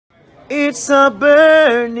It's a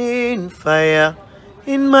burning fire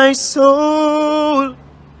in my soul.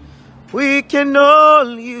 We can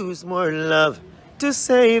all use more love to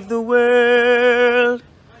save the world.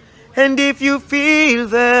 And if you feel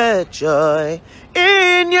that joy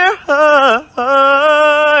in your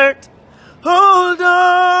heart, hold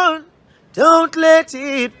on, don't let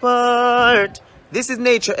it part. This is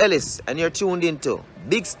Nature Ellis, and you're tuned into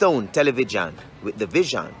Big Stone Television with the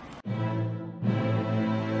vision.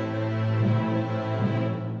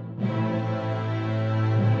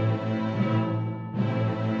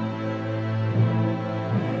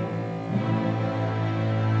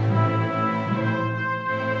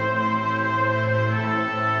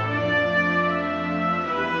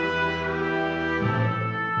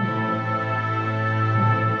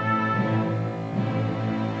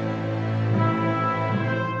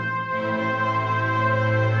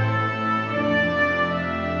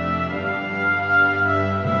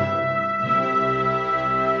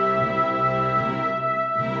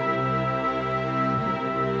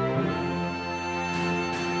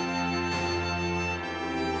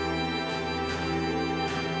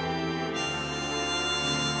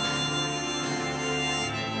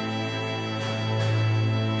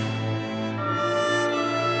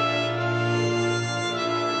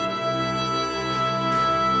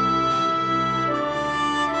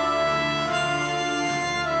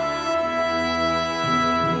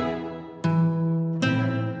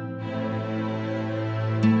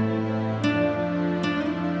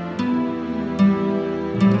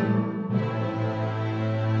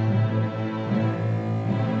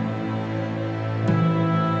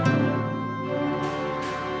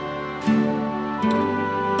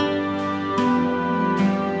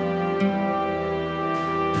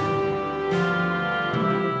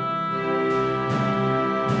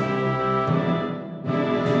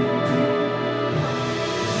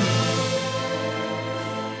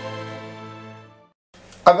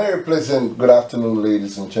 A very pleasant good afternoon,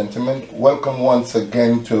 ladies and gentlemen. Welcome once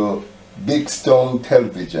again to Big Stone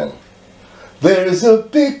Television. There's a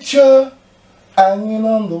picture hanging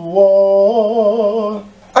on the wall.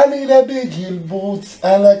 I need a big heel boots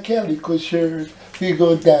and a calico shirt. We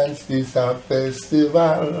go dance this our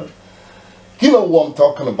festival. You know what I'm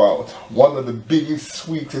talking about. One of the biggest,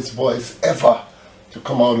 sweetest voice ever to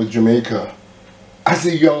come out of Jamaica. As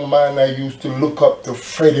a young man, I used to look up to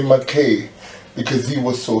Freddie Mckay, because he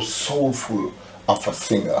was so soulful of a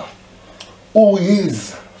singer. Who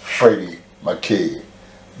is Freddie Mckay?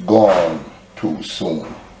 Gone too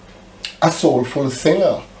soon. A soulful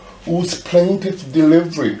singer whose plaintive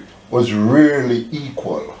delivery was rarely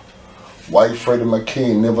equal. Why Freddie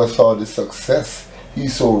Mckay never saw the success he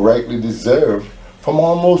so rightly deserved from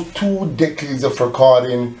almost 2 decades of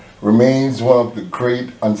recording remains one of the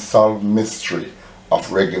great unsolved mystery of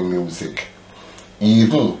reggae music.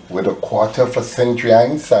 Even with a quarter of a century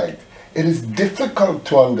hindsight, it is difficult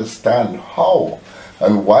to understand how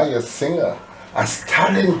and why a singer as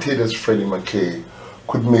talented as Freddie Mckay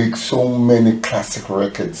could make so many classic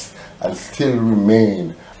records and still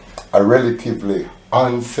remain a relatively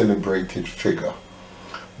uncelebrated figure.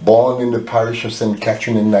 Born in the parish of St.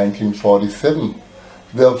 Catherine in 1947,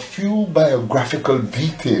 there are few biographical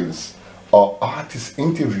details or artist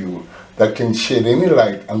interview that can shed any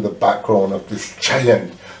light on the background of this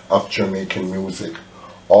giant of Jamaican music.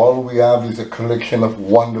 All we have is a collection of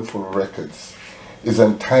wonderful records. His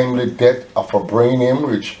untimely death of a brain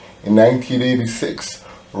hemorrhage in 1986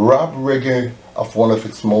 robbed reggae of one of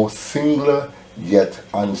its most singular yet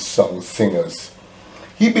unsung singers.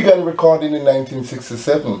 He began recording in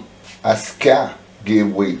 1967 as ska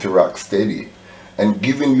gave way to rocksteady, and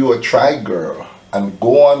Giving You a Try Girl and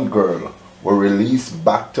Go On Girl were released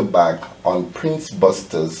back-to-back on Prince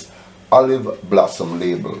Buster's Olive Blossom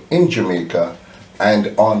label in Jamaica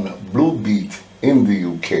and on Blue Beat in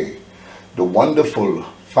the UK. The wonderful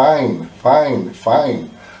Fine, Fine, Fine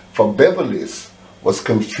for Beverly's was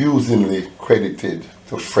confusingly credited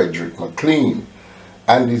to Frederick McLean,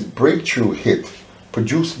 and his breakthrough hit,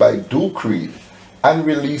 produced by Duke Reid and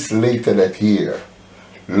released later that year,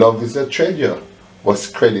 Love Is a Treasure, was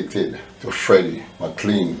credited to Freddie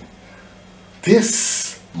McLean.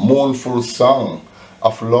 This mournful song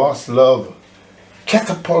of lost love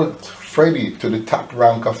catapulted Freddie to the top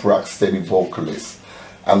rank of rocksteady vocalists,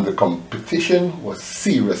 and the competition was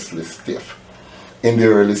seriously stiff. In the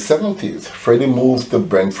early 70s, Freddie moved to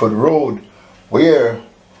Brentford Road, where,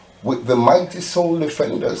 with the Mighty Soul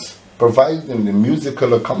Defenders providing the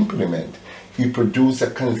musical accompaniment, he produced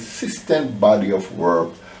a consistent body of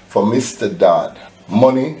work for Mr. Dodd,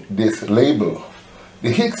 Money Disc label. The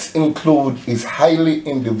hits include his highly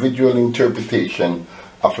individual interpretation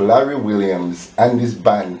of Larry Williams and his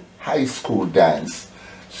band High School Dance,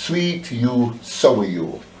 Sweet You, Sour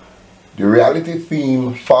You. The reality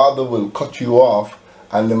theme, Father Will Cut You Off,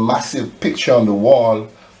 and the massive picture on the wall,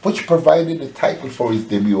 which provided the title for his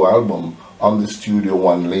debut album on the Studio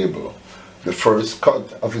One label. The first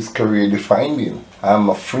cut of his career defining, I'm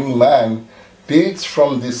a Free Man, dates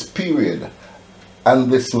from this period,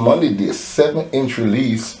 and this Money Disc 7-inch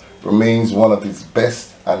release remains one of his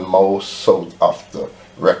best and most sought after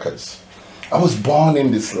records. I was born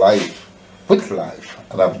in this life, with life,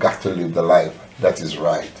 and I've got to live the life that is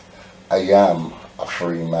right. I am a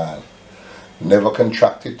free man. Never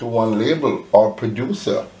contracted to one label or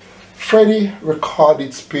producer, Freddie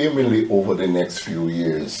recorded sparingly over the next few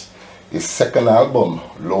years. His second album,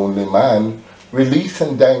 Lonely Man, released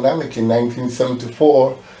in Dynamic in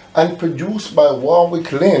 1974 and produced by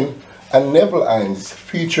Warwick Lynn and Neville Hines,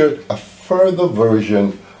 featured a further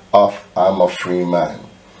version of I'm a Free Man.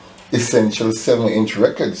 Essential 7-inch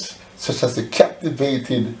records such as the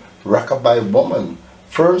captivated Rockabye Woman,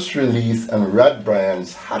 first released on Rod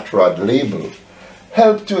Bryan's Hot Rod label,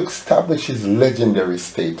 helped to establish his legendary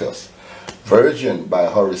status. Version by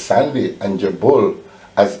Horace Sandy and Jabul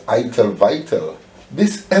as Ital Vital,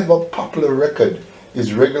 this ever popular record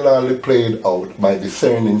is regularly played out by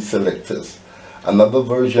discerning selectors. Another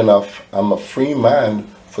version of I'm a Free Man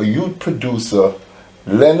for youth producer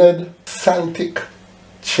Leonard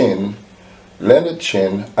Chin,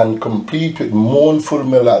 and complete with mournful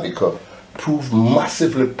melodica, proved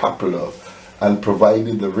massively popular and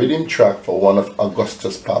provided the rhythm track for one of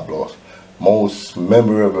Augustus Pablo's most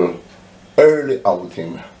memorable early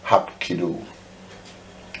outing, Hap Kidoo.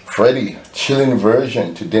 Freddie, chilling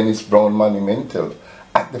version to Dennis Brown Monumental,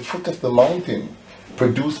 At the Foot of the Mountain,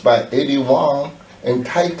 produced by Eddie Wong,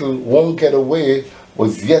 entitled Won't Get Away,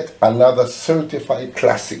 was yet another certified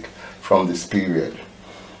classic from this period.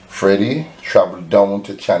 Freddie traveled down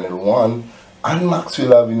to Channel 1 on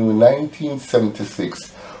Maxwell Avenue in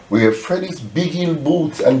 1976, where Freddie's big heel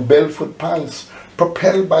boots and barefoot pants,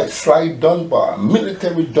 propelled by Slide Dunbar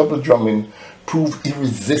military double drumming, proved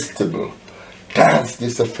irresistible. Dance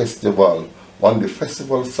This a Festival won the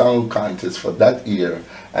Festival Song Contest for that year,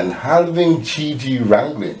 and Halving G.G.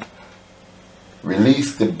 Wrangling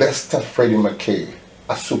released the Best of Freddie Mckay,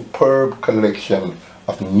 a superb collection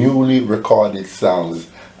of newly recorded songs,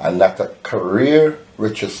 and not a career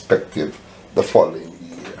retrospective the following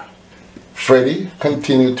year. Freddie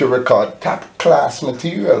continued to record top-class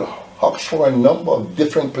material, hops for a number of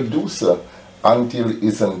different producers until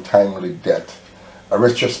his untimely death. A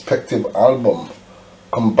retrospective album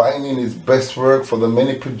combining his best work for the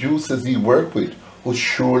many producers he worked with, would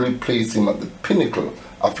surely place him at the pinnacle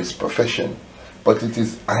of his profession. But it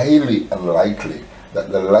is highly unlikely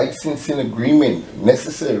that the licensing agreement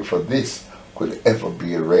necessary for this could ever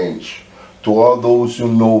be arranged. To all those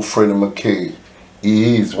who know Freddie Mckay,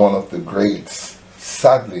 he is one of the greats.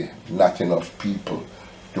 Sadly, not enough people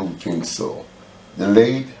do think so. The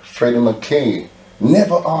late Freddie Mckay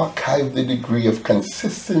never archived the degree of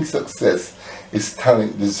consistent success his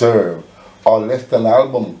talent deserved, or left an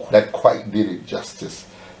album that quite did it justice.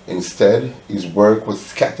 Instead, his work was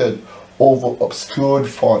scattered over obscured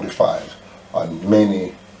 45 on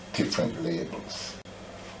many different labels.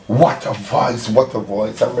 What a voice, what a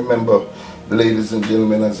voice. I remember, ladies and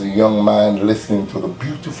gentlemen, as a young man listening to the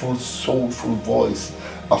beautiful, soulful voice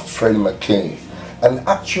of Freddie Mckay, and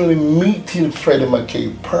actually meeting Freddie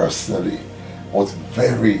Mckay personally was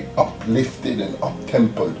very uplifted and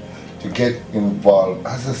up-tempered to get involved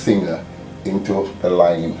as a singer into the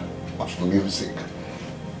line of music.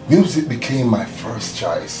 Music became my first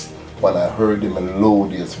choice when I heard the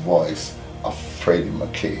melodious voice of Freddie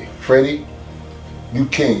Mckay. Freddie, you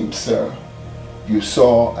came, sir. You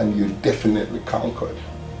saw and you definitely conquered.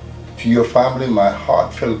 To your family, my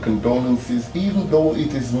heartfelt condolences, even though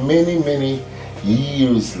it is many, many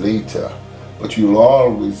years later. But you'll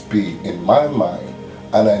always be in my mind,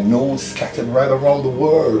 and I know scattered right around the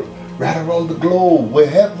world, right around the globe,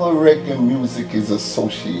 wherever reggae music is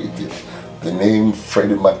associated. The name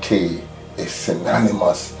Freddie Mckay is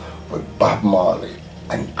synonymous with Bob Marley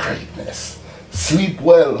and greatness. Sleep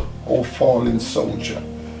well, O fallen soldier.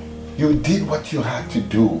 You did what you had to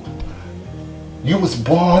do. You was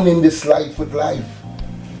born in this life with life,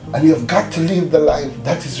 and you've got to live the life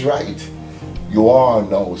that is right. You are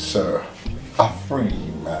now, sir, a free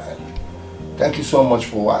man. Thank you so much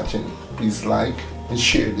for watching. Please like and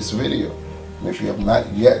share this video. And if you have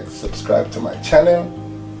not yet subscribed to my channel,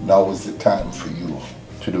 now is the time for you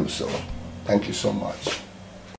to do so. Thank you so much.